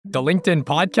The LinkedIn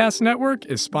Podcast Network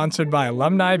is sponsored by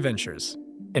Alumni Ventures.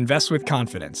 Invest with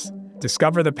confidence.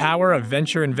 Discover the power of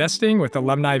venture investing with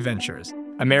Alumni Ventures,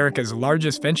 America's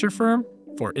largest venture firm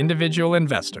for individual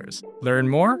investors. Learn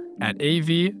more at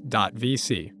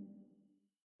av.vc.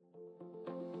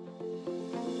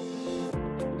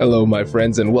 Hello, my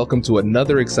friends, and welcome to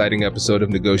another exciting episode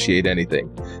of Negotiate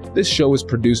Anything. This show is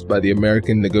produced by the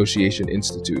American Negotiation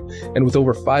Institute, and with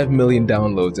over 5 million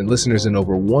downloads and listeners in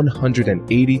over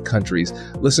 180 countries,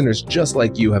 listeners just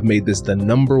like you have made this the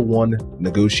 #1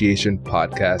 negotiation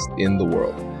podcast in the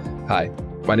world. Hi,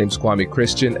 my name is Kwame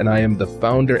Christian, and I am the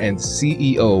founder and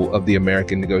CEO of the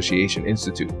American Negotiation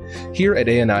Institute. Here at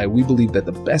ANI, we believe that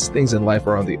the best things in life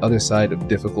are on the other side of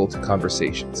difficult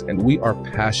conversations, and we are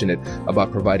passionate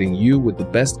about providing you with the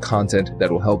best content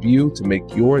that will help you to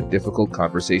make your difficult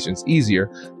conversations easier,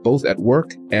 both at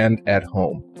work and at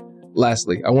home.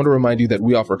 Lastly, I want to remind you that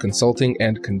we offer consulting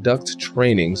and conduct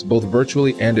trainings, both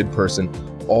virtually and in person,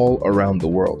 all around the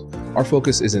world. Our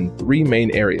focus is in 3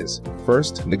 main areas.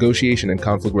 First, negotiation and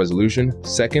conflict resolution.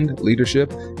 Second,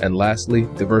 leadership. And lastly,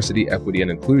 diversity, equity,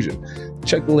 and inclusion.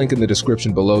 Check the link in the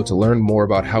description below to learn more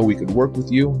about how we could work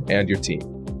with you and your team.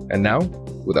 And now,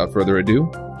 without further ado,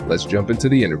 let's jump into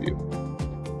the interview.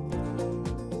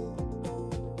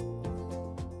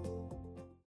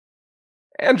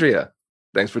 Andrea,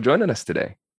 thanks for joining us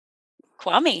today.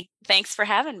 Kwame, thanks for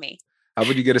having me. How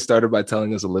would you get us started by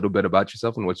telling us a little bit about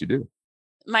yourself and what you do?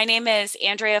 My name is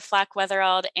Andrea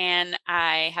Flack-Wetherald, and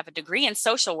I have a degree in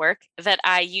social work that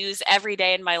I use every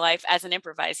day in my life as an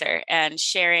improviser, and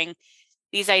sharing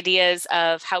these ideas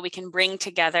of how we can bring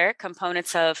together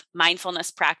components of mindfulness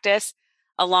practice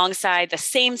alongside the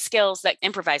same skills that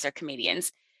improviser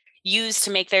comedians use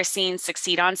to make their scenes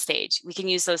succeed on stage. We can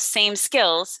use those same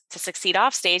skills to succeed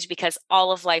off stage because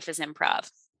all of life is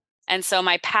improv. And so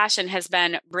my passion has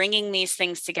been bringing these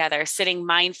things together, sitting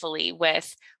mindfully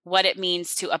with what it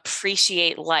means to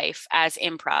appreciate life as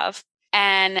improv,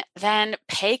 and then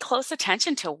pay close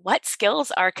attention to what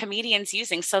skills are comedians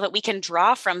using so that we can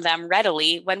draw from them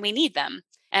readily when we need them.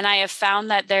 And I have found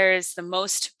that there's the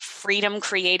most freedom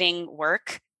creating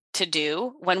work to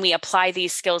do when we apply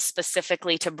these skills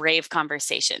specifically to brave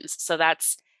conversations. So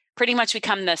that's pretty much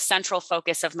become the central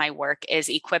focus of my work, is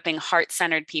equipping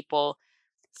heart-centered people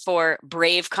for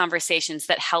brave conversations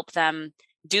that help them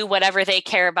do whatever they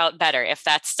care about better. If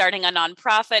that's starting a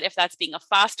nonprofit, if that's being a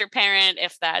foster parent,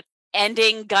 if that's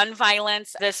ending gun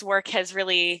violence, this work has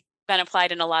really been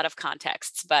applied in a lot of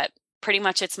contexts. But pretty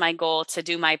much it's my goal to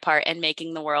do my part in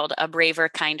making the world a braver,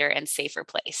 kinder, and safer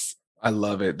place. I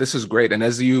love it. This is great. And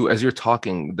as you're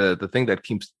talking, the thing that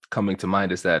keeps coming to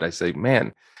mind is that I say,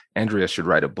 man, Andrea should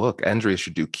write a book. Andrea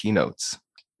should do keynotes.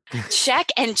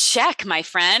 Check and check, my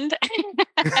friend.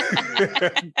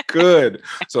 Good.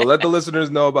 So let the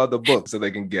listeners know about the book so they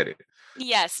can get it.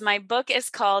 Yes, my book is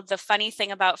called The Funny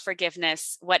Thing About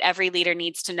Forgiveness: What Every Leader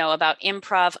Needs to Know About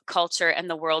Improv, Culture, and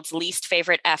the World's Least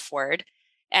Favorite F Word.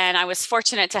 And I was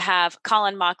fortunate to have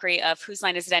Colin Mockery of Whose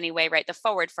Line Is It Anyway write the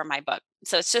foreword for my book.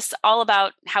 So it's just all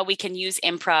about how we can use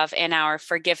improv in our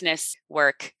forgiveness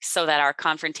work so that our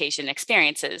confrontation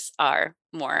experiences are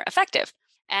more effective.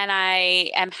 And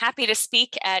I am happy to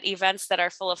speak at events that are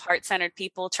full of heart-centered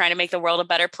people trying to make the world a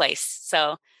better place.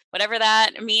 So whatever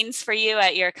that means for you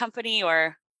at your company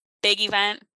or big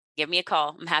event, give me a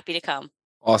call. I'm happy to come.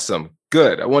 Awesome.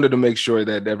 Good. I wanted to make sure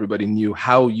that everybody knew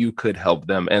how you could help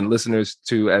them. And listeners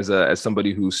too, as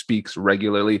somebody who speaks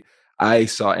regularly, I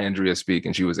saw Andrea speak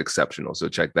and she was exceptional. So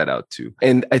check that out too.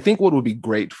 And I think what would be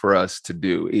great for us to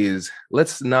do is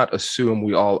let's not assume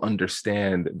we all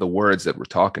understand the words that we're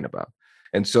talking about.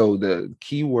 And so the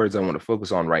key words I want to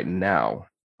focus on right now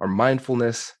are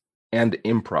mindfulness and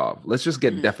improv. Let's just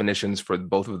get definitions for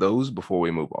both of those before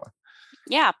we move on.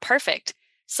 Yeah, perfect.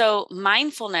 So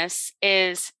mindfulness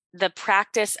is the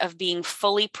practice of being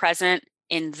fully present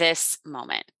in this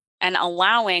moment and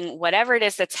allowing whatever it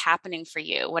is that's happening for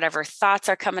you, whatever thoughts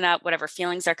are coming up, whatever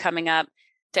feelings are coming up,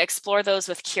 to explore those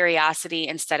with curiosity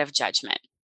instead of judgment.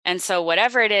 And so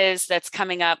whatever it is that's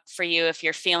coming up for you, if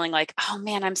you're feeling like, oh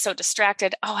man, I'm so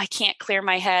distracted, oh, I can't clear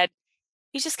my head,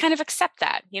 you just kind of accept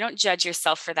that. You don't judge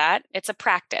yourself for that. It's a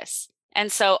practice.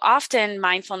 And so often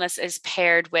mindfulness is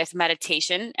paired with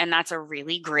meditation, and that's a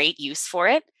really great use for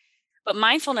it. But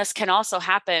mindfulness can also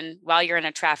happen while you're in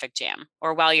a traffic jam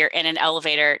or while you're in an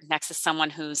elevator next to someone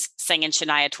who's singing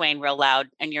Shania Twain real loud.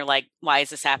 And you're like, why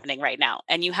is this happening right now?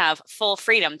 And you have full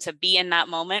freedom to be in that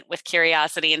moment with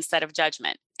curiosity instead of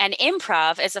judgment. And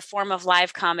improv is a form of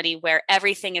live comedy where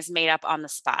everything is made up on the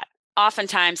spot.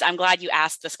 Oftentimes, I'm glad you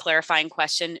asked this clarifying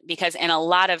question, because in a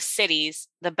lot of cities,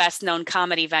 the best known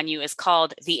comedy venue is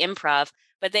called the Improv,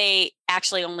 but they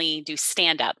actually only do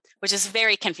stand-up, which is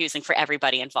very confusing for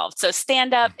everybody involved. So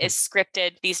stand-up is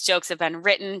scripted. These jokes have been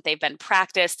written, they've been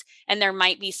practiced, and there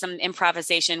might be some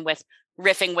improvisation with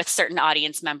riffing with certain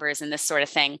audience members and this sort of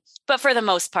thing. But for the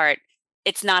most part,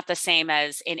 it's not the same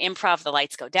as in improv. The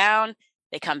lights go down,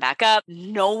 they come back up.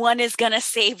 No one is going to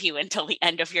save you until the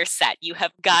end of your set. You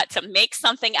have got to make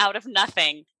something out of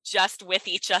nothing just with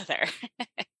each other.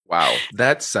 Wow,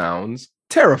 that sounds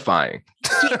terrifying.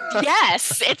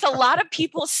 Yes, it's a lot of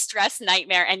people's stress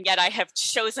nightmare, and yet I have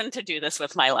chosen to do this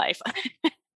with my life.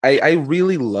 I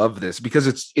really love this because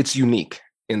it's unique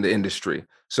in the industry.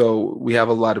 So we have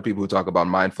a lot of people who talk about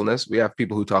mindfulness. We have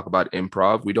people who talk about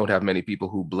improv. We don't have many people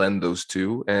who blend those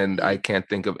two. And I can't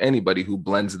think of anybody who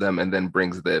blends them and then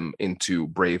brings them into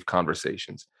brave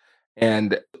conversations.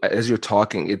 And as you're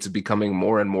talking, it's becoming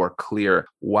more and more clear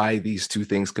why these two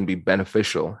things can be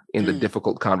beneficial in the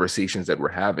difficult conversations that we're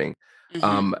having.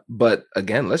 But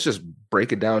again, let's just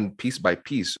break it down piece by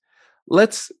piece.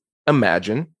 Let's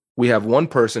imagine we have one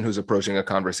person who's approaching a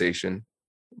conversation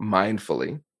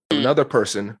mindfully, another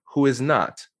person who is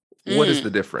not. What is the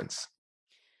difference?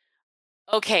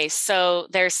 Okay, so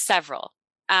there's several.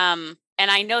 And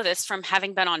I know this from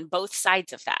having been on both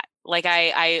sides of that. Like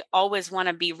I always want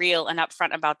to be real and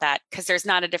upfront about that, because there's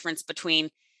not a difference between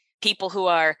people who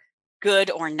are good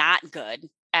or not good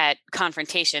at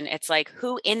confrontation. It's like,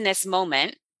 who in this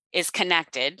moment is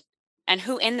connected and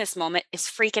who in this moment is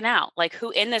freaking out? Like,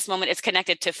 who in this moment is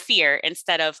connected to fear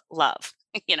instead of love?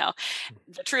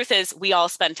 The truth is we all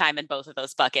spend time in both of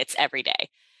those buckets every day.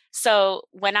 So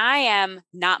when I am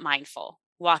not mindful,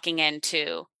 walking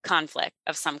into conflict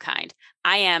of some kind,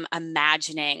 I am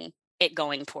imagining it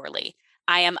going poorly.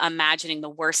 I am imagining the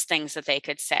worst things that they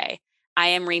could say. I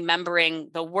am remembering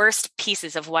the worst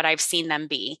pieces of what I've seen them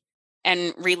be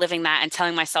and reliving that and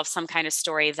telling myself some kind of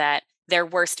story that their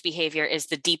worst behavior is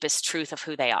the deepest truth of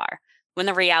who they are. When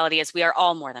the reality is we are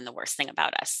all more than the worst thing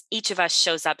about us. Each of us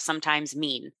shows up sometimes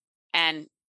mean and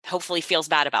hopefully feels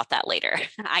bad about that later.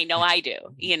 I know I do,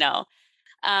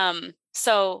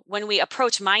 So when we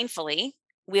approach mindfully,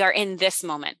 we are in this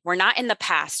moment. We're not in the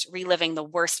past reliving the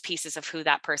worst pieces of who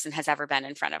that person has ever been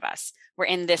in front of us. We're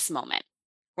in this moment.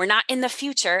 We're not in the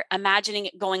future imagining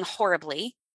it going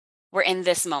horribly. We're in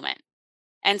this moment.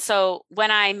 And so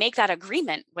when I make that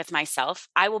agreement with myself,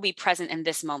 I will be present in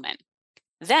this moment.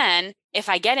 Then if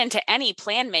I get into any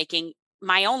plan making,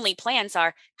 my only plans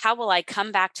are, how will I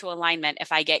come back to alignment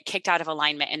if I get kicked out of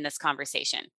alignment in this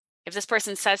conversation? If this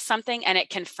person says something and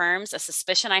it confirms a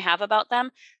suspicion I have about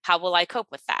them, how will I cope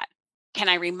with that? Can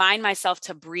I remind myself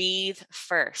to breathe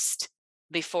first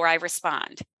before I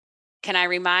respond? Can I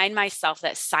remind myself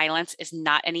that silence is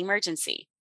not an emergency?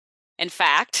 In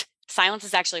fact, silence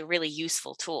is actually a really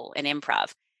useful tool in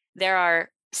improv. There are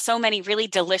so many really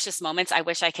delicious moments I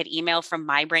wish I could email from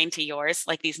my brain to yours,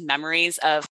 like these memories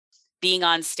of being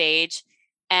on stage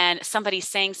and somebody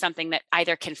saying something that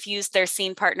either confused their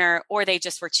scene partner or they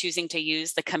just were choosing to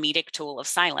use the comedic tool of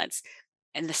silence.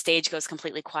 And the stage goes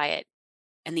completely quiet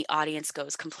and the audience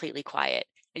goes completely quiet.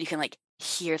 And you can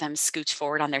hear them scooch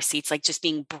forward on their seats, just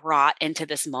being brought into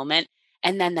this moment.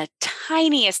 And then the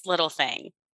tiniest little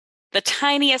thing, the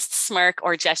tiniest smirk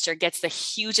or gesture gets the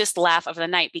hugest laugh of the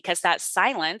night because that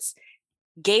silence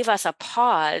gave us a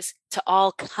pause to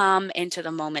all come into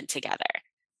the moment together.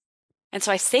 And so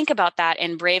I think about that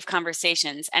in brave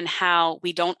conversations and how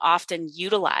we don't often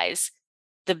utilize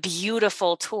the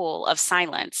beautiful tool of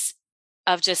silence,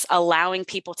 of just allowing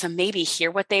people to maybe hear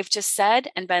what they've just said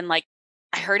and been like,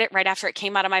 I heard it right after it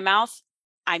came out of my mouth.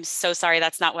 I'm so sorry,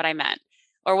 that's not what I meant,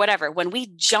 or whatever. When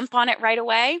we jump on it right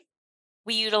away,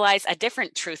 we utilize a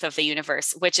different truth of the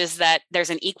universe, which is that there's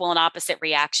an equal and opposite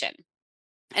reaction.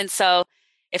 And so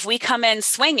if we come in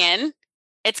swinging,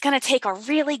 it's going to take a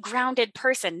really grounded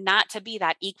person not to be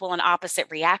that equal and opposite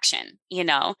reaction.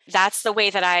 That's the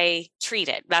way that I treat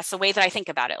it. That's the way that I think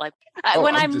about it.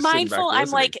 When I'm mindful,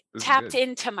 I'm tapped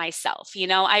into myself.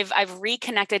 I've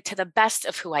reconnected to the best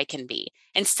of who I can be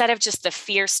instead of just the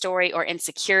fear story or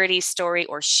insecurity story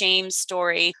or shame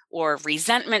story or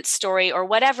resentment story or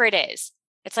whatever it is.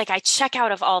 It's I check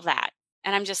out of all that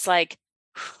and I'm just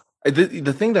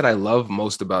the thing that I love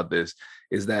most about this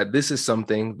is that this is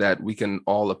something that we can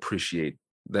all appreciate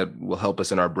that will help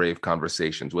us in our brave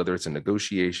conversations, whether it's a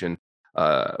negotiation,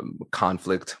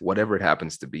 conflict, whatever it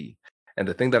happens to be. And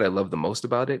the thing that I love the most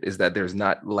about it is that there's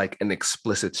not an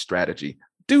explicit strategy.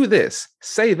 Do this,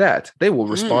 say that, they will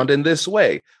respond in this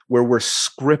way, where we're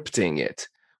scripting it,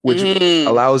 which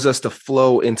allows us to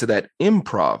flow into that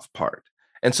improv part.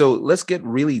 And so let's get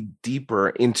really deeper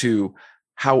into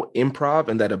how improv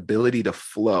and that ability to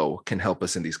flow can help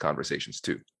us in these conversations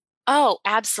too. Oh,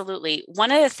 absolutely.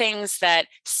 One of the things that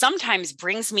sometimes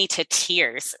brings me to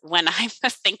tears when I'm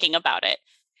thinking about it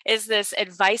is this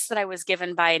advice that I was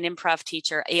given by an improv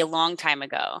teacher a long time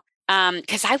ago.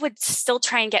 Because I would still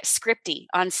try and get scripty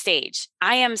on stage.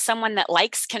 I am someone that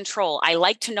likes control. I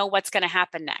like to know what's going to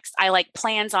happen next. I like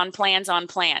plans on plans on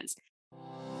plans.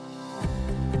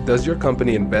 Does your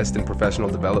company invest in professional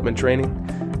development training?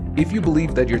 If you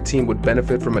believe that your team would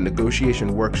benefit from a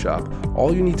negotiation workshop,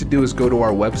 all you need to do is go to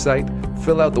our website,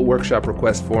 fill out the workshop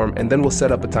request form, and then we'll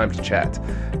set up a time to chat.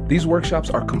 These workshops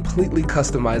are completely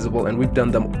customizable, and we've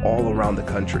done them all around the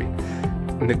country.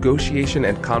 Negotiation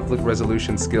and conflict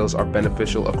resolution skills are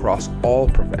beneficial across all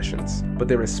professions, but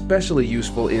they're especially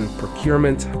useful in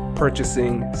procurement,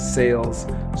 purchasing, sales,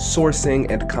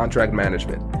 sourcing, and contract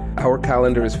management. Our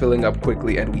calendar is filling up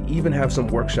quickly, and we even have some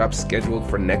workshops scheduled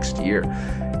for next year.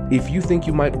 If you think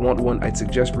you might want one, I'd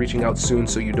suggest reaching out soon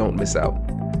so you don't miss out.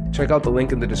 Check out the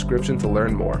link in the description to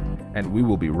learn more, and we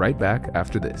will be right back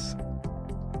after this.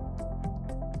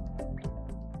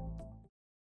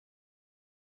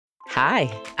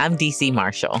 Hi, I'm DC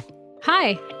Marshall.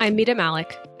 Hi, I'm Mita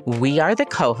Malik. We are the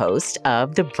co-host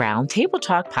of the Brown Table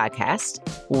Talk podcast,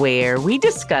 where we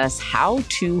discuss how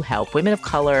to help women of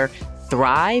color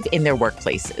thrive in their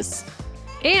workplaces.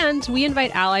 And we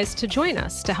invite allies to join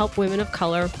us to help women of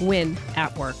color win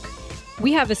at work.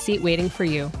 We have a seat waiting for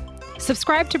you.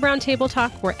 Subscribe to Brown Table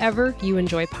Talk wherever you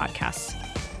enjoy podcasts.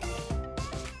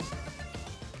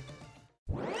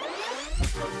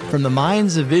 From the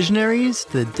minds of visionaries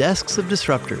to the desks of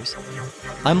disruptors,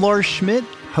 I'm Lars Schmidt,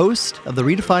 host of the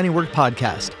Redefining Work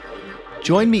podcast.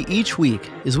 Join me each week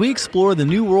as we explore the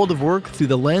new world of work through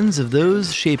the lens of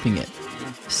those shaping it.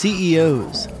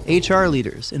 CEOs, HR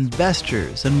leaders,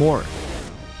 investors, and more.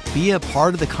 Be a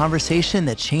part of the conversation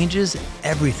that changes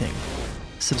everything.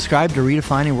 Subscribe to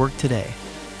Redefining Work today.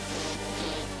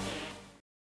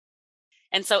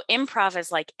 And so improv is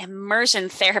like immersion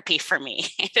therapy for me.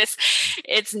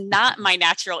 It's not my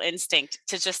natural instinct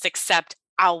to just accept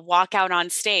I'll walk out on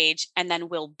stage and then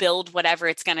we'll build whatever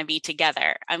it's going to be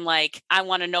together. I'm like, I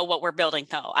want to know what we're building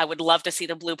though. I would love to see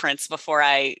the blueprints before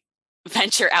I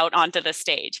venture out onto the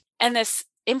stage. And this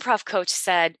improv coach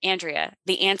said, Andrea,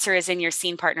 the answer is in your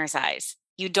scene partner's eyes.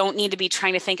 You don't need to be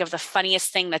trying to think of the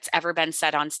funniest thing that's ever been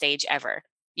said on stage ever.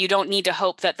 You don't need to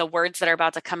hope that the words that are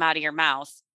about to come out of your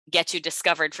mouth get you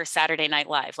discovered for Saturday Night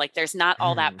Live. Like there's not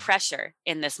all that pressure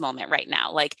in this moment right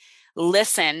now. Like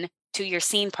listen to your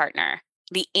scene partner.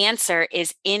 The answer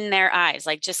is in their eyes.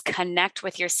 Like just connect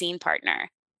with your scene partner.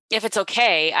 If it's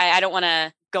okay, I don't want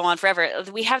to go on forever.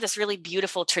 We have this really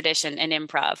beautiful tradition in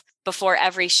improv. Before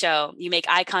every show, you make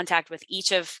eye contact with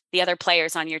each of the other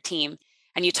players on your team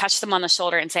and you touch them on the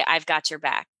shoulder and say, I've got your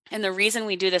back. And the reason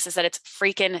we do this is that it's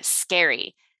freaking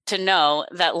scary to know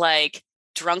that like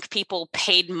drunk people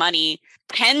paid money,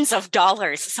 tens of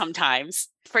dollars sometimes,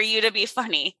 for you to be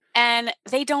funny. And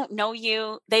they don't know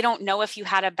you. They don't know if you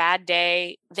had a bad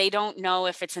day. They don't know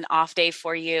if it's an off day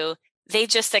for you. They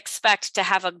just expect to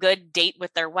have a good date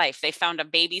with their wife. They found a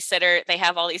babysitter. They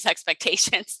have all these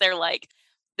expectations. They're like,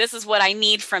 this is what I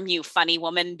need from you, funny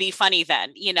woman. Be funny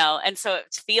then, you know? And so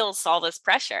it feels all this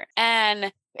pressure.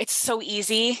 And it's so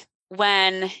easy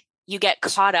when you get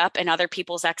caught up in other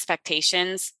people's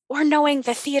expectations or knowing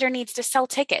the theater needs to sell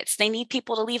tickets. They need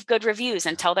people to leave good reviews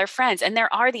and tell their friends. And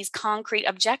there are these concrete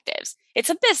objectives. It's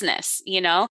a business, you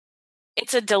know?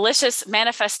 It's a delicious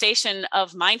manifestation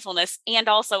of mindfulness, and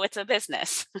also it's a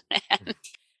business.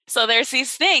 So there's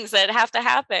these things that have to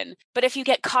happen. But if you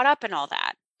get caught up in all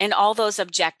that and all those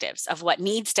objectives of what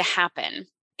needs to happen,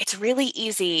 it's really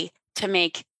easy to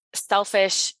make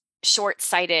selfish,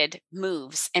 short-sighted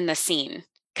moves in the scene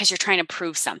because you're trying to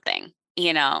prove something,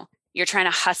 you know, you're trying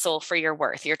to hustle for your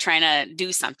worth. You're trying to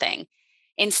do something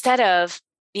instead of,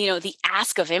 you know, the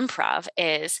ask of improv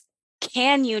is,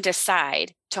 can you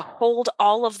decide to hold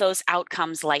all of those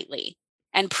outcomes lightly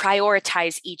and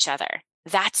prioritize each other?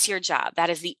 That's your job. That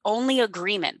is the only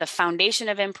agreement. The foundation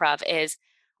of improv is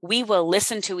we will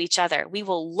listen to each other. We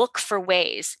will look for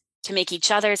ways to make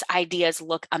each other's ideas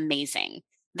look amazing.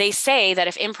 They say that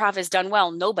if improv is done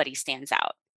well, nobody stands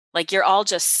out. Like you're all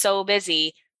just so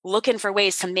busy looking for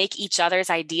ways to make each other's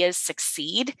ideas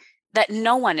succeed that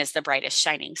no one is the brightest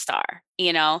shining star,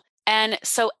 you know? And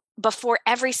so before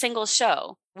every single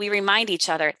show, we remind each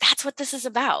other, that's what this is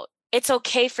about. It's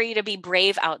okay for you to be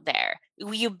brave out there.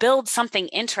 You build something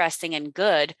interesting and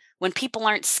good when people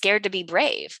aren't scared to be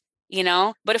brave, you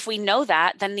know? But if we know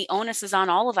that, then the onus is on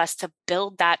all of us to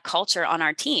build that culture on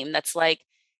our team. That's like,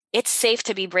 it's safe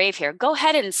to be brave here. Go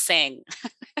ahead and sing.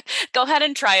 Go ahead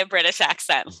and try a British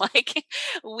accent. Like,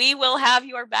 we will have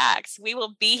your backs. We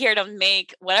will be here to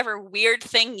make whatever weird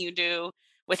thing you do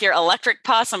with your electric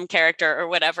possum character or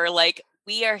whatever. Like,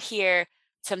 we are here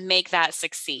to make that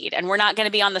succeed. And we're not going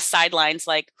to be on the sidelines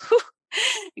like, whew,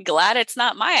 glad it's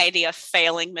not my idea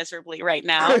failing miserably right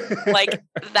now. Like,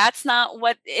 that's not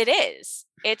what it is.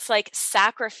 It's like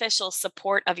sacrificial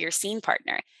support of your scene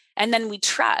partner. And then we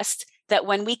trust that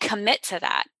when we commit to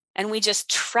that, and we just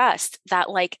trust that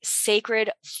like sacred,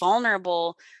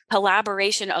 vulnerable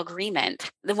collaboration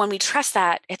agreement, then when we trust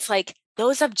that, it's like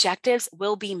those objectives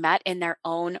will be met in their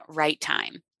own right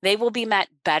time. They will be met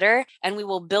better, and we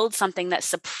will build something that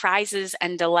surprises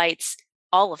and delights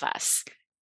all of us.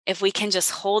 If we can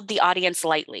just hold the audience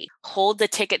lightly, hold the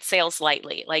ticket sales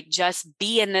lightly, like just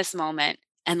be in this moment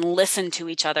and listen to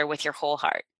each other with your whole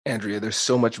heart. Andrea, there's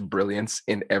so much brilliance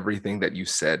in everything that you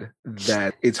said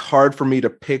that it's hard for me to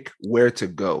pick where to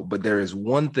go. But there is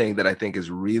one thing that I think is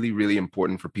really, really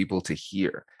important for people to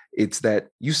hear. It's that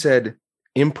you said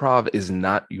improv is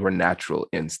not your natural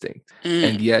instinct.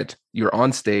 And yet you're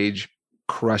on stage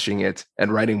crushing it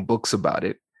and writing books about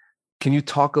it. Can you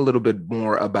talk a little bit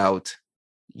more about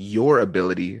your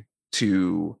ability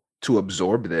to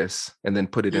absorb this and then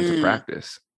put it into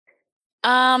practice?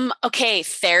 Okay,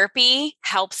 therapy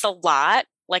helps a lot.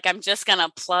 Like, I'm just gonna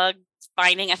plug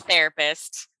finding a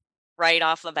therapist right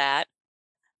off the bat.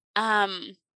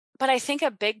 But I think a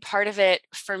big part of it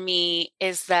for me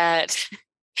is that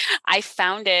I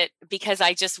found it because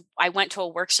I went to a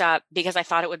workshop because I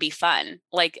thought it would be fun.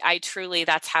 Like,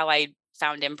 that's how I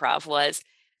found improv. Was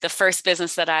the first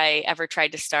business that I ever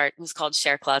tried to start. It was called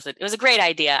Share Closet. It was a great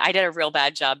idea. I did a real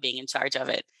bad job being in charge of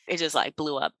it. It just like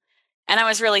blew up. And I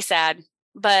was really sad.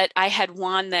 But I had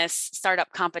won this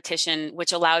startup competition,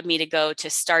 which allowed me to go to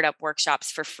startup workshops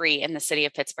for free in the city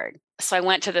of Pittsburgh. So I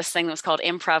went to this thing that was called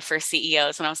Improv for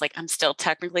CEOs. And I was like, I'm still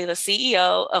technically the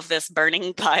CEO of this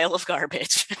burning pile of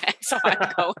garbage. So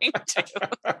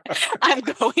I'm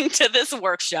going to this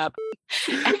workshop.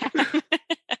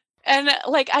 And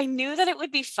like, I knew that it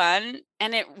would be fun,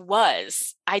 and it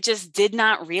was. I just did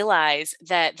not realize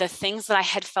that the things that I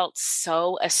had felt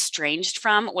so estranged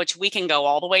from, which we can go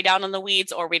all the way down in the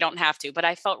weeds or we don't have to, but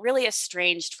I felt really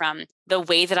estranged from the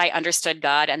way that I understood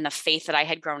God and the faith that I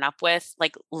had grown up with,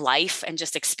 like life and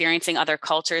just experiencing other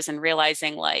cultures and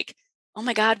realizing like, oh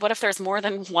my God, what if there's more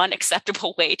than one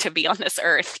acceptable way to be on this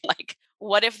earth? Like,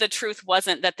 what if the truth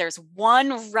wasn't that there's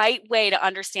one right way to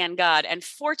understand God? And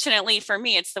fortunately for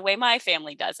me, it's the way my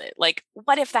family does it. Like,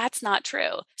 what if that's not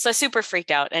true? So I super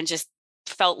freaked out and just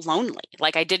felt lonely.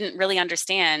 Like, I didn't really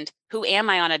understand, who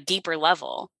am I on a deeper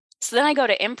level? So then I go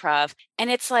to improv, and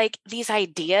it's like these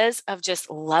ideas of just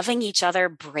loving each other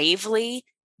bravely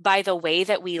by the way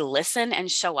that we listen and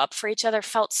show up for each other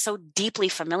felt so deeply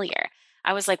familiar.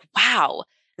 I was like, wow,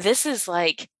 this is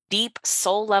like deep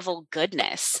soul level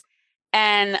goodness.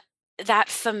 And that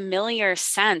familiar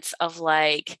sense of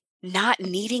like not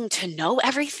needing to know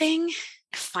everything,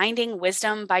 finding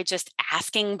wisdom by just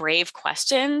asking brave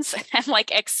questions and like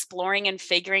exploring and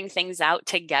figuring things out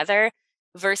together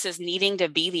versus needing to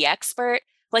be the expert.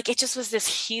 Like, it just was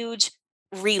this huge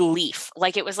relief.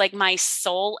 Like, it was like my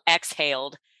soul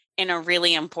exhaled in a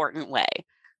really important way.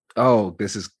 Oh,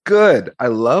 this is good. I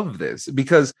love this,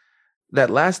 because that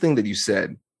last thing that you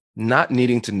said, not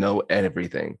needing to know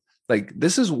everything, like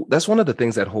that's one of the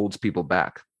things that holds people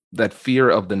back, that fear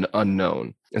of the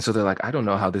unknown. And so they're like, I don't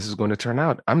know how this is going to turn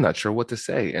out. I'm not sure what to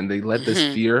say. And they let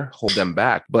this fear hold them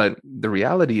back. But the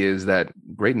reality is that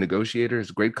great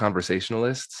negotiators, great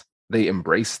conversationalists, they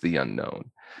embrace the unknown.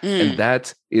 And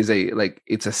that is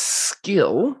it's a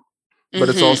skill, but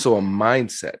it's also a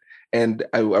mindset. And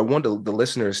I want the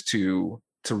listeners to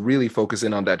really focus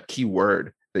in on that key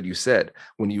word that you said.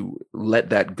 When you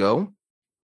let that go,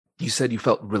 you said you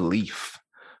felt relief,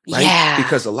 right? Yeah.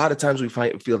 Because a lot of times we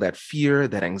feel that fear,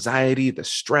 that anxiety, the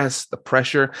stress, the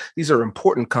pressure. These are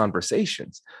important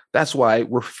conversations. That's why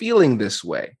we're feeling this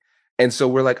way. And so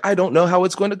we're like, I don't know how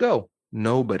it's going to go.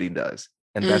 Nobody does.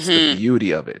 And that's the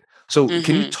beauty of it. So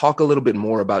can you talk a little bit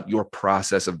more about your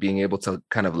process of being able to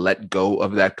kind of let go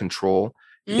of that control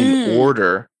in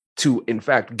order to, in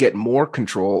fact, get more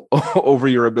control over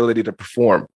your ability to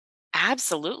perform?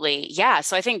 Absolutely. Yeah.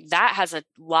 So I think that has a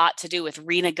lot to do with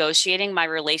renegotiating my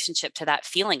relationship to that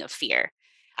feeling of fear.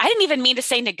 I didn't even mean to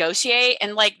say negotiate.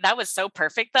 And like, that was so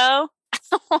perfect though.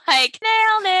 Like,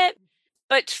 nailed it.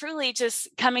 But truly just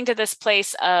coming to this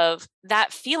place of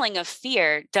that feeling of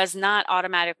fear does not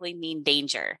automatically mean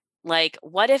danger. Like,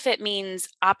 what if it means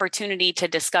opportunity to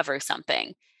discover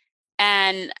something?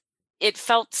 And it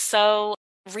felt so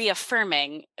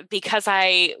reaffirming because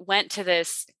I went to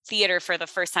this theater for the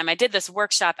first time. I did this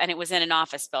workshop and it was in an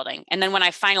office building. And then when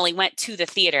I finally went to the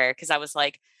theater, because I was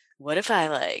like, what if I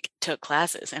like took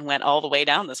classes and went all the way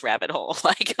down this rabbit hole?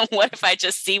 Like, what if I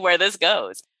just see where this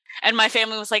goes? And my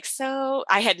family was like, so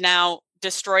I had now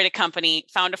destroyed a company,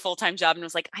 found a full-time job, and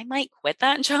was like, I might quit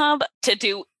that job to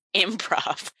do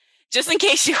improv, just in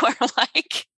case you were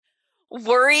like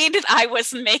worried I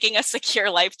was making a secure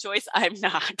life choice. I'm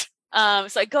not.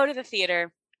 So I go to the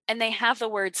theater and they have the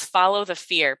words "follow the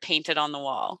fear" painted on the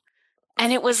wall.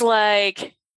 And it was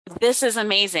like, this is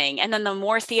amazing. And then the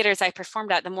more theaters I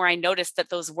performed at, the more I noticed that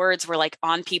those words were like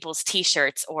on people's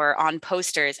t-shirts or on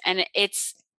posters. And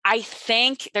I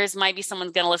think there's might be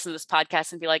someone going to listen to this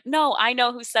podcast and be like, no, I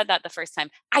know who said that the first time.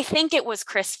 I think it was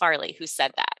Chris Farley who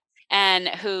said that and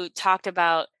who talked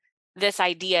about this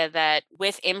idea that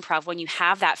with improv, when you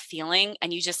have that feeling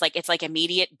and you just like, it's like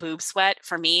immediate boob sweat.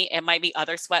 For me, it might be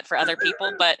other sweat for other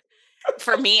people, but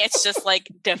for me, it's just like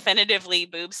definitively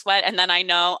boob sweat. And then I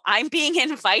know I'm being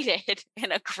invited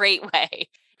in a great way.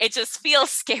 It just feels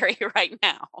scary right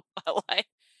now. But like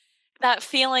that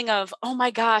feeling of, oh my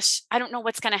gosh, I don't know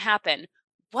what's going to happen.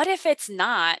 What if it's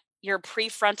not your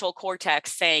prefrontal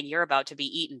cortex saying you're about to be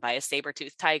eaten by a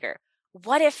saber-toothed tiger?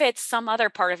 What if it's some other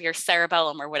part of your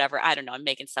cerebellum or whatever? I don't know. I'm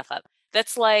making stuff up.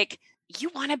 That's like, you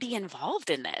want to be involved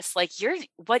in this. Like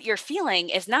what you're feeling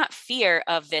is not fear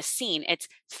of this scene. It's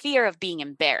fear of being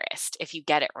embarrassed if you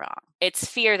get it wrong. It's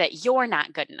fear that you're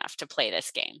not good enough to play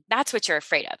this game. That's what you're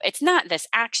afraid of. It's not this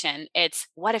action. It's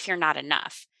what if you're not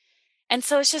enough? And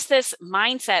so it's just this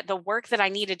mindset. The work that I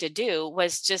needed to do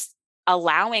was just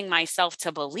allowing myself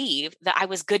to believe that I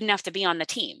was good enough to be on the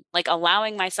team, like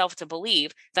allowing myself to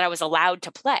believe that I was allowed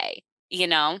to play,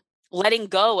 letting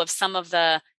go of some of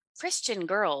the Christian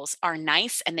girls are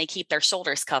nice and they keep their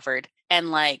shoulders covered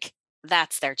and like,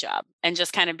 that's their job. And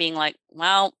just kind of being like,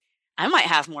 well, I might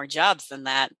have more jobs than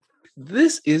that.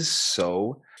 This is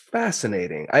so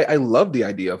fascinating. I love the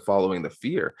idea of following the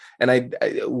fear. And I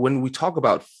when we talk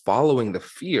about following the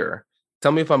fear,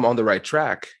 tell me if I'm on the right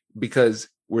track, because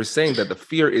we're saying that the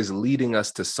fear is leading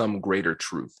us to some greater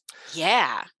truth.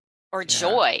 Yeah. Or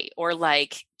joy, or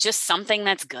like just something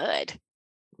that's good.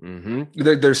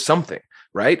 Mm-hmm. There's something,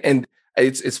 right? And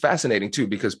it's fascinating too,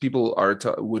 because people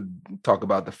would talk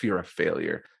about the fear of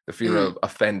failure, the fear of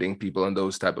offending people and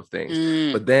those type of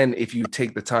things. But then if you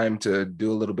take the time to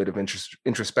do a little bit of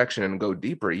introspection and go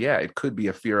deeper, it could be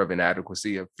a fear of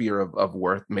inadequacy, a fear of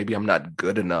worth. Maybe I'm not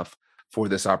good enough for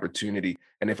this opportunity.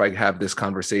 And if I have this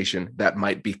conversation, that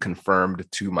might be confirmed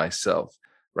to myself,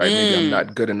 right? Maybe I'm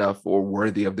not good enough or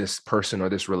worthy of this person or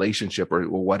this relationship or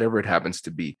whatever it happens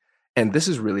to be. And this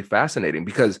is really fascinating,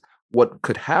 because what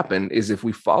could happen is if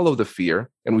we follow the fear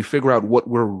and we figure out what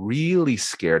we're really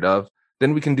scared of,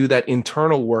 then we can do that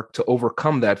internal work to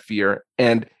overcome that fear.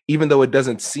 And even though it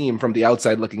doesn't seem from the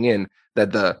outside looking in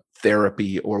that the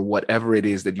therapy or whatever it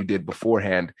is that you did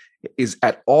beforehand is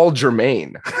at all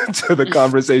germane to the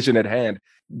conversation at hand,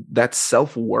 that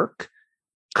self-work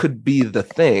could be the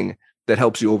thing that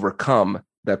helps you overcome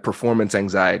that performance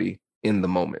anxiety in the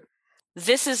moment.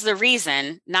 This is the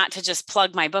reason, not to just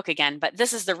plug my book again, but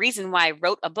this is the reason why I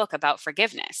wrote a book about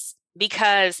forgiveness,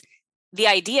 because the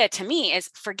idea to me is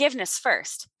forgiveness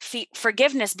first,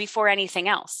 forgiveness before anything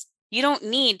else. You don't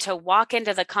need to walk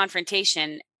into the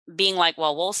confrontation being like,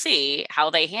 well, we'll see how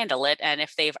they handle it and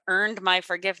if they've earned my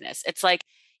forgiveness. It's like,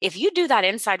 if you do that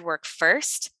inside work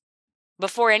first,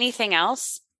 before anything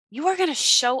else, you are going to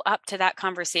show up to that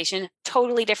conversation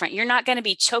totally different. You're not going to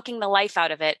be choking the life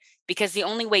out of it, because the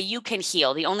only way you can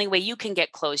heal, the only way you can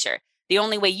get closure, the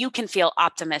only way you can feel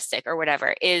optimistic or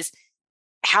whatever is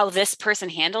how this person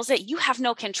handles it. You have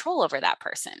no control over that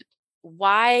person.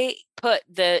 Why put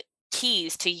the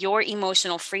keys to your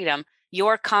emotional freedom,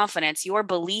 your confidence, your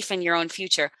belief in your own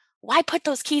future? Why put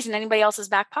those keys in anybody else's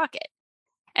back pocket?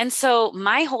 And so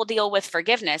my whole deal with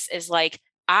forgiveness is like,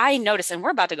 I notice, and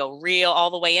we're about to go real all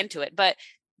the way into it, but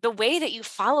the way that you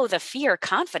follow the fear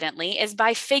confidently is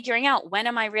by figuring out, when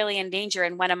am I really in danger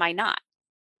and when am I not?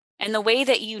 And the way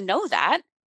that you know that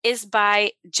is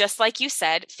by, just like you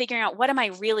said, figuring out, what am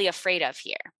I really afraid of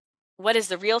here? What is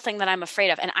the real thing that I'm afraid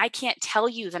of? And I can't tell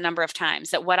you the number of times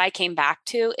that what I came back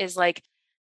to is like,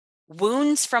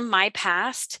 wounds from my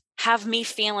past have me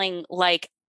feeling like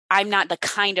I'm not the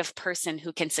kind of person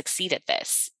who can succeed at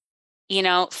this.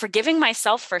 Forgiving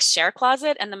myself for Share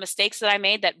Closet and the mistakes that I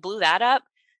made that blew that up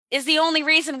is the only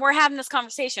reason we're having this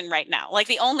conversation right now. Like,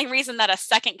 the only reason that a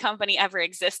second company ever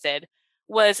existed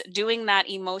was doing that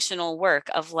emotional work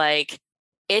of like,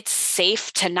 it's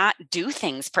safe to not do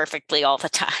things perfectly all the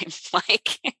time.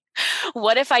 Like,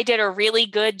 What if I did a really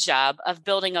good job of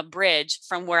building a bridge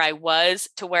from where I was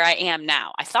to where I am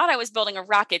now? I thought I was building a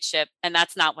rocket ship, and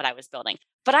that's not what I was building.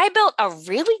 But I built a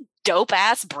really dope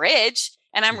ass bridge,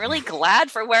 and I'm really glad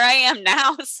for where I am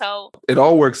now. So it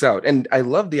all works out. And I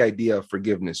love the idea of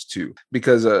forgiveness too,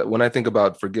 because when I think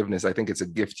about forgiveness, I think it's a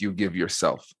gift you give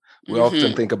yourself. We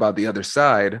often think about the other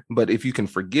side, but if you can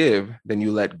forgive, then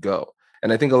you let go.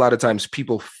 And I think a lot of times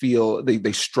people feel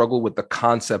they struggle with the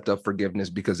concept of forgiveness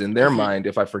because in their mind,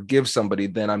 if I forgive somebody,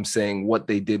 then I'm saying what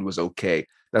they did was okay.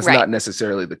 That's not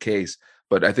necessarily the case.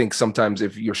 But I think sometimes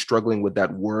if you're struggling with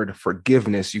that word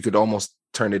forgiveness, you could almost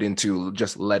turn it into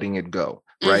just letting it go,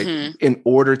 right? In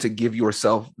order to give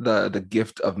yourself the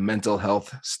gift of mental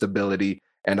health, stability,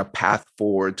 and a path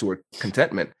forward to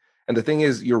contentment. And the thing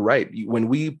is, you're right. When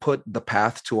we put the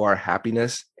path to our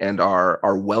happiness and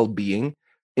our well-being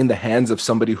in the hands of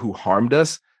somebody who harmed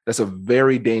us, that's a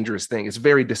very dangerous thing. It's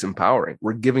very disempowering.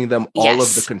 We're giving them all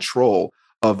of the control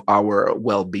of our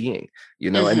well-being,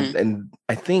 and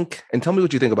I think, and tell me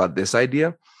what you think about this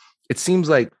idea. It seems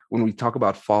like when we talk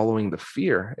about following the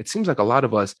fear, it seems like a lot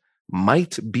of us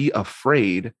might be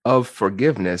afraid of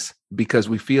forgiveness because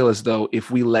we feel as though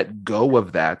if we let go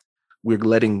of that, we're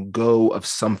letting go of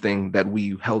something that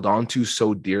we held on to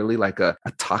so dearly, like a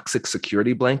toxic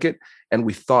security blanket. And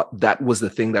we thought that was the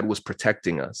thing that was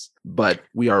protecting us. But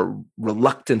we are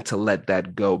reluctant to let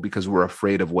that go because we're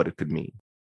afraid of what it could mean.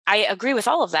 I agree with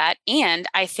all of that. And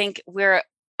I think we're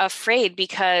afraid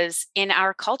because in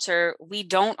our culture, we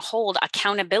don't hold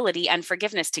accountability and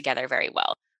forgiveness together very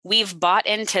well. We've bought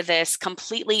into this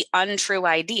completely untrue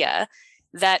idea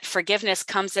that forgiveness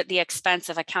comes at the expense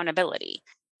of accountability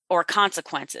or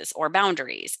consequences or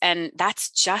boundaries. And that's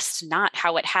just not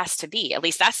how it has to be. At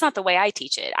least that's not the way I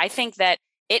teach it. I think that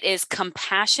it is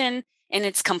compassion in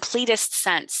its completest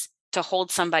sense to hold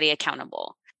somebody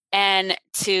accountable and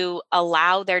to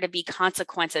allow there to be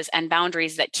consequences and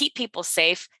boundaries that keep people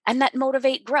safe and that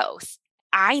motivate growth.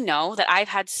 I know that I've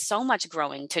had so much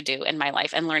growing to do in my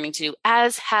life and learning to do,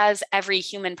 as has every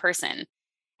human person.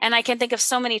 And I can think of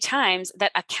so many times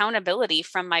that accountability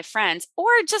from my friends, or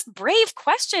just brave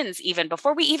questions, even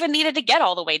before we even needed to get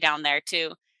all the way down there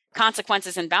to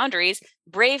consequences and boundaries,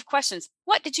 brave questions.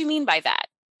 What did you mean by that?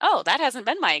 Oh, that hasn't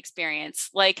been my experience.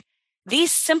 Like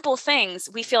these simple things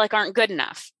we feel like aren't good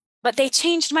enough, but they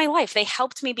changed my life. They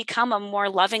helped me become a more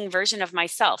loving version of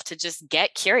myself, to just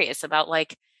get curious about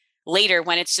like later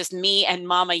when it's just me and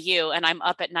mama you, and I'm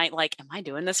up at night like, am I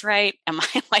doing this right? Am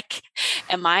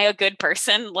I a good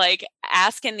person? Like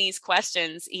asking these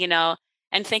questions,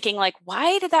 and thinking like,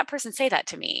 why did that person say that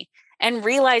to me? And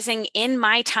realizing in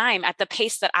my time at the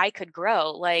pace that I could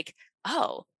grow, like,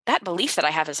 oh, that belief that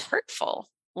I have is hurtful.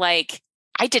 Like,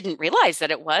 I didn't realize that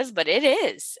it was, but it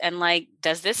is. And like,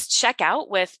 does this check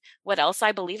out with what else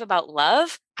I believe about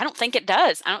love? I don't think it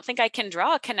does. I don't think I can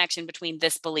draw a connection between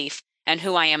this belief and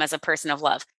who I am as a person of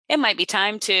love. It might be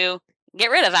time to get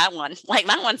rid of that one. Like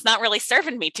that one's not really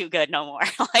serving me too good no more.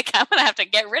 Like I'm going to have to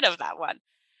get rid of that one.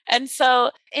 And so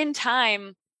in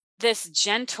time, this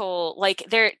gentle, like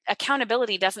their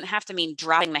accountability doesn't have to mean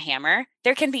dropping the hammer.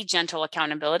 There can be gentle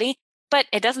accountability, but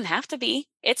it doesn't have to be.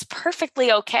 It's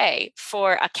perfectly okay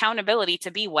for accountability to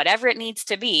be whatever it needs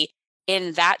to be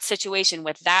in that situation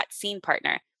with that scene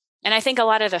partner. And I think a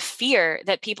lot of the fear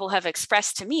that people have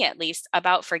expressed to me, at least,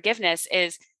 about forgiveness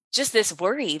is just this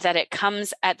worry that it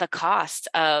comes at the cost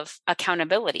of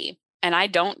accountability. And I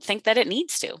don't think that it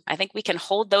needs to. I think we can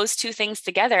hold those two things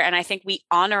together. And I think we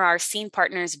honor our scene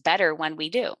partners better when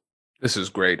we do. This is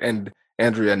great. And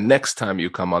Andrea, next time you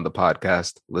come on the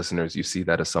podcast, listeners, you see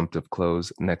that assumptive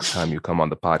close. Next time you come on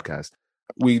the podcast,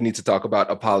 we need to talk about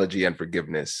apology and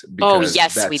forgiveness because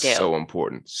that's we do. So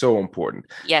important. So important.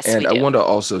 Yes, and we do. I want to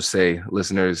also say,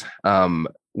 listeners,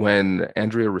 when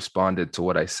Andrea responded to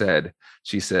what I said,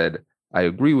 she said, I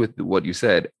agree with what you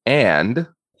said, and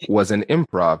was an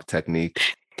improv technique.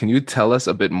 Can you tell us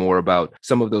a bit more about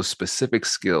some of those specific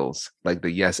skills, like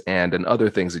the yes and other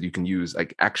things that you can use,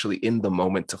 like actually in the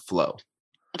moment to flow?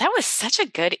 That was such a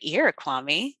good ear,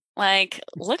 Kwame. Like,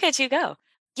 look at you go.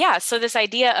 Yeah. So this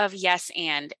idea of yes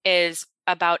and is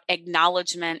about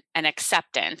acknowledgement and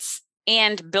acceptance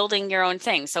and building your own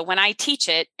thing. So when I teach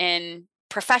it in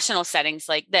professional settings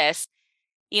like this,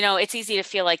 it's easy to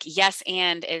feel like yes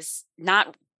and is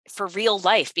not for real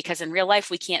life, because in real life,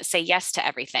 we can't say yes to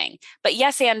everything. But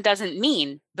yes and doesn't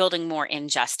mean building more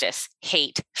injustice,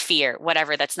 hate, fear,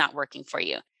 whatever that's not working for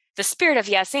you. The spirit of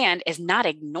yes and is not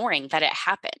ignoring that it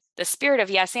happened. The spirit of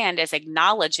yes and is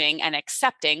acknowledging and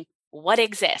accepting what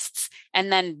exists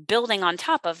and then building on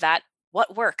top of that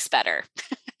what works better.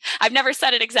 I've never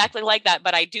said it exactly like that,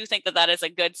 but I do think that that is a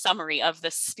good summary of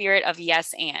the spirit of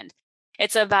yes and.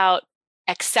 It's about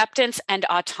acceptance and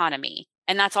autonomy.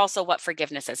 And that's also what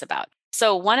forgiveness is about.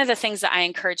 So one of the things that I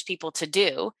encourage people to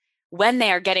do when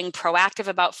they are getting proactive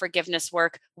about forgiveness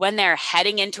work, when they're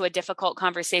heading into a difficult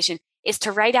conversation, is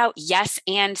to write out yes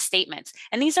and statements.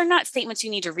 And these are not statements you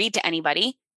need to read to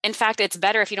anybody. In fact, it's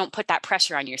better if you don't put that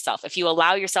pressure on yourself. If you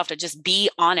allow yourself to just be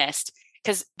honest,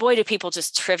 because boy, do people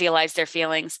just trivialize their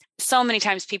feelings. So many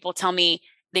times people tell me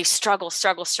they struggle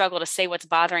to say what's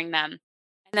bothering them.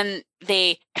 And then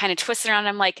they kind of twist it around.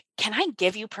 I'm like, can I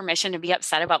give you permission to be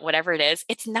upset about whatever it is?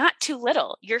 It's not too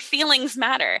little. Your feelings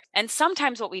matter. And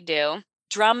sometimes what we do,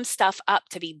 drum stuff up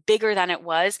to be bigger than it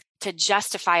was to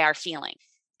justify our feeling.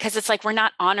 Because it's like we're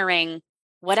not honoring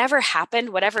whatever happened,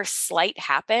 whatever slight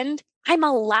happened. I'm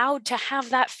allowed to have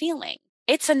that feeling.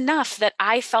 It's enough that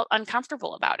I felt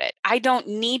uncomfortable about it. I don't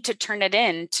need to turn it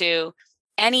into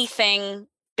anything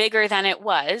bigger than it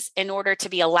was in order to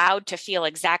be allowed to feel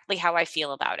exactly how I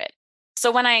feel about it.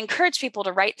 So when I encourage people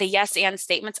to write the yes and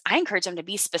statements, I encourage them to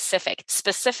be specific.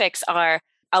 Specifics are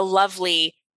a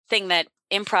lovely thing that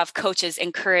improv coaches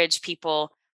encourage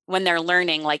people when they're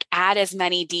learning, like add as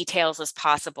many details as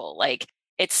possible. Like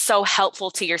it's so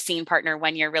helpful to your scene partner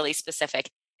when you're really specific.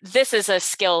 This is a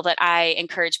skill that I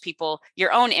encourage people,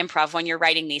 your own improv, when you're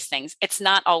writing these things. It's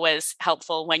not always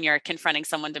helpful when you're confronting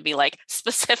someone to be like,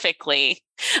 specifically,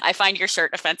 I find your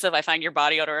shirt offensive. I find your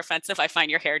body odor offensive. I find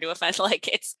your hairdo offensive. Like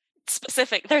it's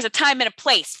specific. There's a time and a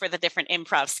place for the different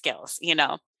improv skills, you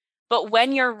know? But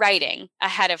when you're writing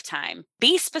ahead of time,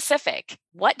 be specific.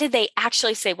 What did they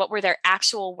actually say? What were their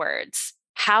actual words?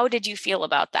 How did you feel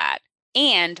about that?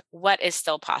 And what is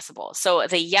still possible. So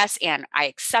the yes, and I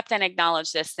accept and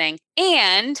acknowledge this thing,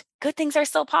 and good things are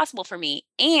still possible for me.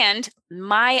 And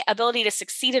my ability to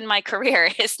succeed in my career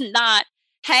is not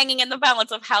hanging in the balance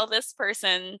of how this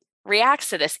person reacts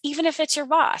to this, even if it's your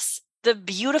boss. The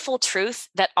beautiful truth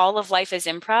that all of life is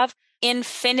improv,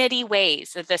 infinity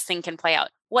ways that this thing can play out.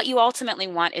 What you ultimately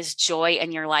want is joy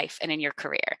in your life and in your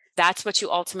career. That's what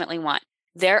you ultimately want.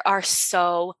 There are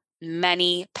so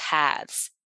many paths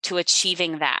to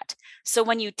achieving that. So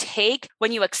when you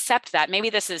accept that, maybe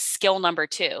this is skill number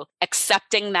 2,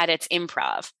 accepting that it's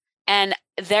improv, and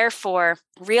therefore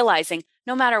realizing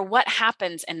no matter what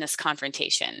happens in this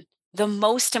confrontation, the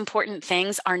most important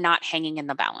things are not hanging in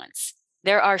the balance.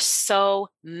 There are so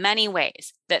many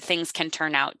ways that things can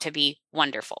turn out to be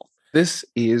wonderful. This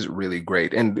is really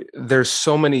great. And there's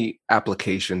so many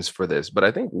applications for this, but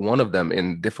I think one of them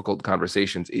in difficult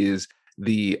conversations is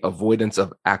the avoidance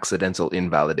of accidental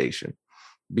invalidation.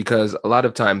 Because a lot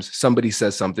of times somebody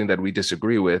says something that we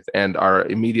disagree with, and our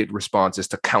immediate response is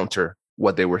to counter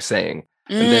what they were saying.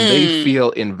 And then they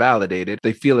feel invalidated.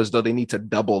 They feel as though they need to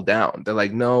double down. They're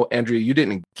like, no, Andrea, you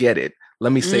didn't get it.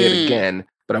 Let me say it again,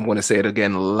 but I'm going to say it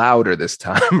again louder this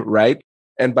time, right?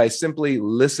 And by simply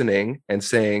listening and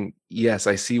saying, yes,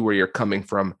 I see where you're coming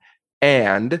from,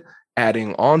 and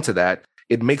adding on to that,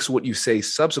 it makes what you say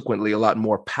subsequently a lot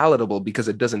more palatable because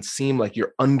it doesn't seem like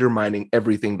you're undermining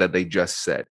everything that they just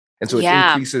said. And so it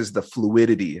increases the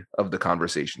fluidity of the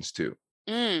conversations too.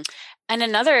 And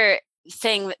another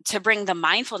thing to bring the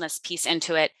mindfulness piece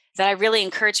into it that I really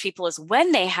encourage people is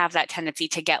when they have that tendency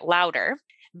to get louder,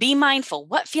 be mindful.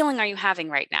 What feeling are you having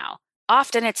right now?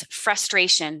 Often it's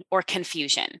frustration or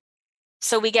confusion.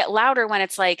 So we get louder when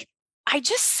it's like, I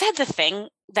just said the thing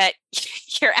that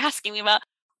you're asking me about.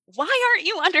 Why aren't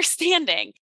you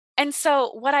understanding? And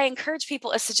so what I encourage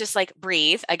people is to just like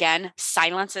breathe. Again,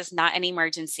 silence is not an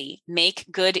emergency.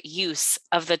 Make good use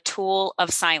of the tool of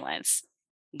silence.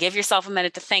 Give yourself a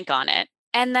minute to think on it.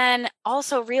 And then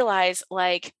also realize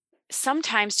like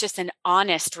sometimes just an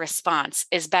honest response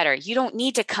is better. You don't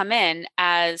need to come in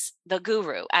as the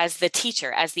guru, as the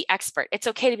teacher, as the expert. It's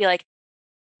okay to be like,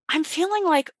 I'm feeling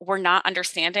like we're not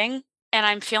understanding and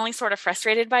I'm feeling sort of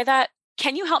frustrated by that.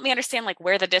 Can you help me understand like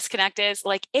where the disconnect is?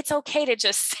 Like, it's okay to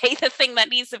just say the thing that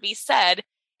needs to be said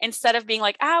instead of being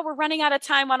like, we're running out of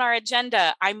time on our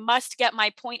agenda. I must get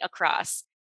my point across.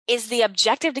 Is the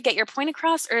objective to get your point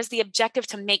across, or is the objective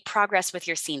to make progress with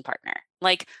your scene partner?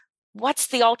 Like, what's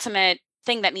the ultimate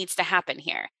thing that needs to happen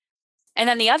here? And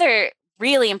then the other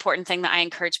really important thing that I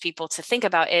encourage people to think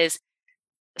about is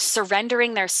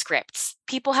surrendering their scripts.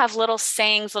 People have little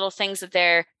sayings, little things that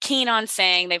they're keen on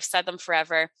saying. They've said them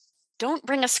forever. Don't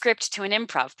bring a script to an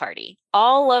improv party.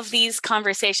 All of these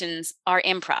conversations are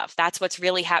improv. That's what's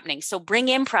really happening. So bring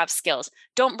improv skills.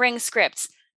 Don't bring scripts.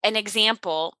 An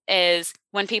example is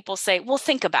when people say, well,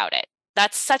 think about it.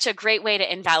 That's such a great way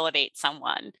to invalidate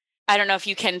someone. I don't know if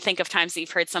you can think of times that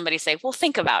you've heard somebody say, well,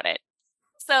 think about it.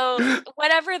 So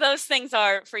whatever those things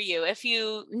are for you, if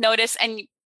you notice, and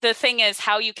the thing is,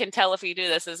 how you can tell if you do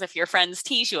this is if your friends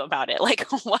tease you about it. Like,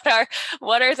 what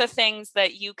are the things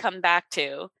that you come back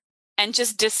to, and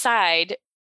just decide,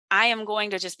 I am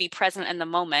going to just be present in the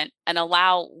moment and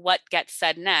allow what gets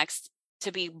said next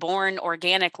to be born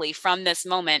organically from this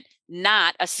moment,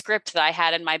 not a script that I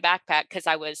had in my backpack because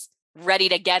I was ready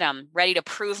to get them, ready to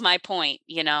prove my point,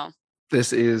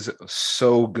 This is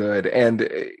so good. And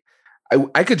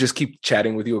I could just keep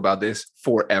chatting with you about this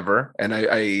forever. And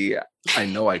I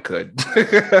know I could,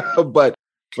 but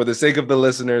for the sake of the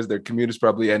listeners, their commute is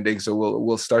probably ending. So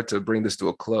we'll start to bring this to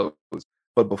a close.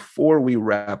 But before we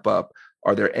wrap up,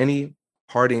 are there any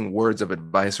parting words of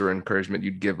advice or encouragement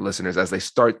you'd give listeners as they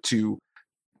start to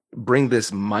bring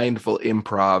this mindful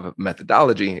improv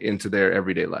methodology into their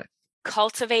everyday life?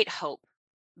 Cultivate hope,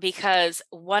 because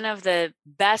one of the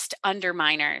best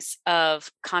underminers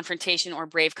of confrontation or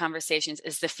brave conversations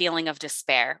is the feeling of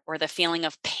despair or the feeling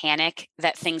of panic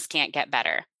that things can't get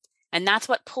better. And that's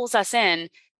what pulls us in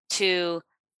to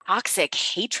toxic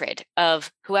hatred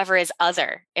of whoever is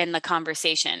other in the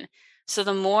conversation. So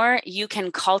the more you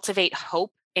can cultivate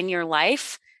hope in your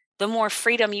life, the more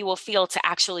freedom you will feel to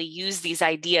actually use these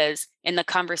ideas in the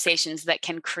conversations that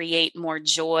can create more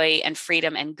joy and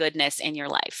freedom and goodness in your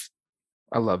life.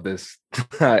 I love this.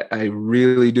 I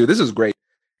really do. This is great.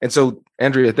 And so,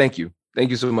 Andrea, thank you.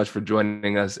 Thank you so much for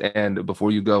joining us. And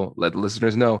before you go, let the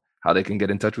listeners know how they can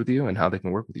get in touch with you and how they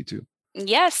can work with you too.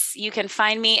 Yes, you can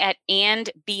find me at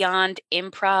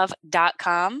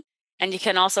andbeyondimprov.com. And you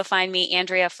can also find me,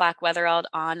 Andrea Flack-Wetherald,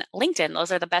 on LinkedIn.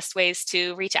 Those are the best ways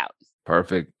to reach out.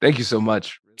 Perfect. Thank you so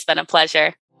much. It's been a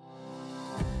pleasure.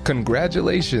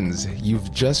 Congratulations!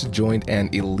 You've just joined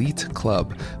an elite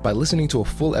club. By listening to a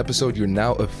full episode, you're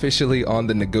now officially on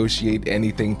the Negotiate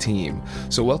Anything team.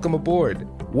 So welcome aboard.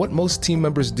 What most team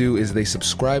members do is they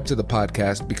subscribe to the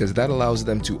podcast because that allows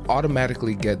them to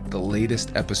automatically get the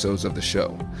latest episodes of the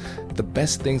show. The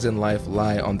best things in life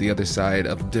lie on the other side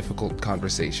of difficult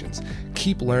conversations.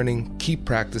 Keep learning, keep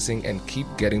practicing, and keep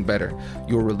getting better.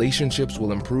 Your relationships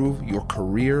will improve, your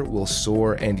career will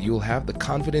soar, and you'll have the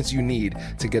confidence you need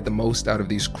to get the most out of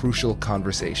these crucial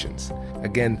conversations.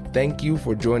 Again, thank you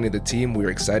for joining the team. We're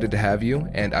excited to have you,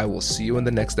 and I will see you in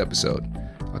the next episode.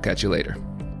 I'll catch you later.